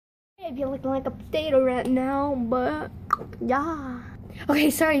might be looking like a potato right now, but yeah. Okay,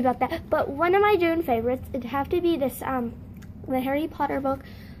 sorry about that. But one of my June favorites, it'd have to be this, the Harry Potter book,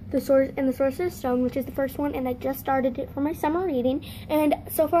 The Sorcerer's Stone, which is the first one, and I just started it for my summer reading, and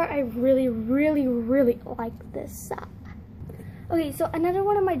so far I really, really, really like this. Okay, so another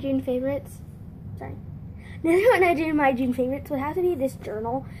one of my June favorites, my June favorites would have to be this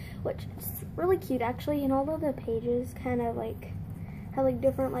journal, which is really cute actually, and all of the pages kind of like have like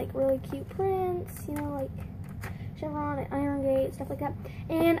different like really cute prints, you know, like chevron and iron gate, stuff like that.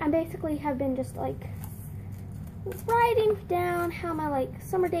 And I basically have been just like writing down how my like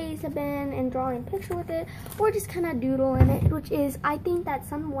summer days have been and drawing a picture with it, or just kind of doodle in it, which is, I think that's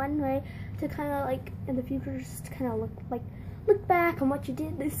one way to kind of like in the future just kind of look back on what you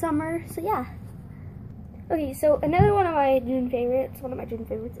did this summer. So yeah. Okay, so another one of my June favorites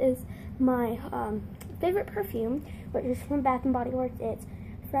is my favorite perfume, which is from Bath & Body Works. It's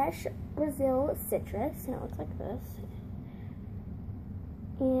Fresh Brazil Citrus, and it looks like this.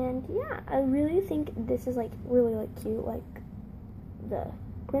 And yeah, I really think this is like really like cute, like the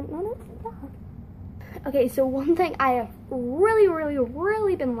print on it. Yeah. Okay, so one thing I have really, really,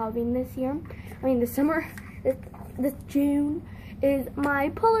 really been loving this year, this summer, this June, is my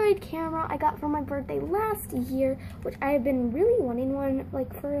Polaroid camera I got for my birthday last year, which I have been really wanting one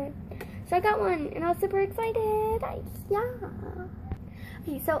like for it. So I got one and I was super excited. Yeah.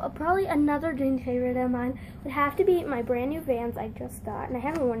 Okay, so probably another June favorite of mine would have to be my brand new Vans I just got, and I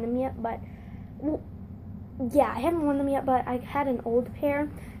haven't worn them yet, but I haven't worn them yet, but I had an old pair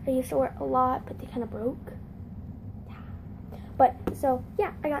I used to wear a lot, but they kind of broke. Yeah. But so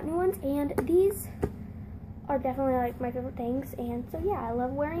yeah, I got new ones, and these are definitely like my favorite things, and so yeah, I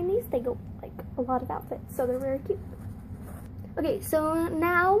love wearing these. They go like a lot of outfits, so they're very cute. Okay, so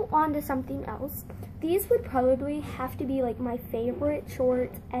now on to something else. These would probably have to be like my favorite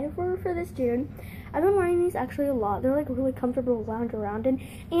shorts ever for this June. I've been wearing these actually a lot. They're like really comfortable to lounge around in,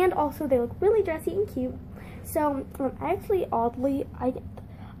 and also they look really dressy and cute. So actually, oddly, I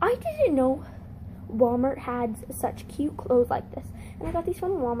didn't know Walmart had such cute clothes like this, and I got these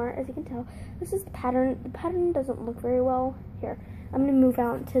from Walmart. As you can tell, this is the pattern. The pattern doesn't look very well here. I'm gonna move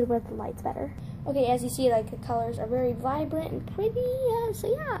out to where the light's better. Okay, as you see, like the colors are very vibrant and pretty.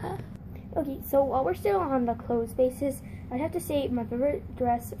 So yeah. Okay, so while we're still on the clothes basis, I'd have to say my favorite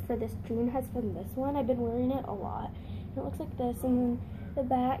dress for this June has been this one. I've been wearing it a lot. It looks like this, and then the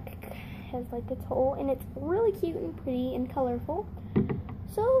back has like its hole, and it's really cute and pretty and colorful.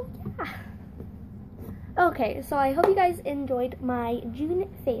 So yeah. Okay, so I hope you guys enjoyed my June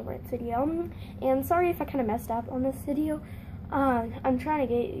favorites video, and sorry if I kind of messed up on this video. I'm trying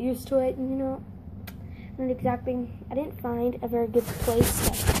to get used to it, you know. I didn't find a very good place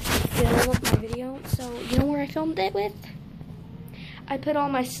to film my video, so you know where I filmed it with? I put all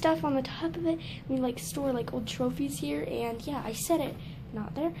my stuff on the top of it. We like store like old trophies here, and yeah, I set it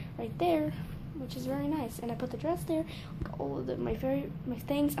not there, right there, which is very nice. And I put the dress there, like all of my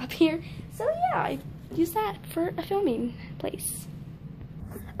things up here. So yeah, I use that for a filming place.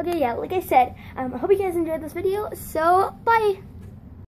 Okay, yeah, like I said, I hope you guys enjoyed this video. So bye.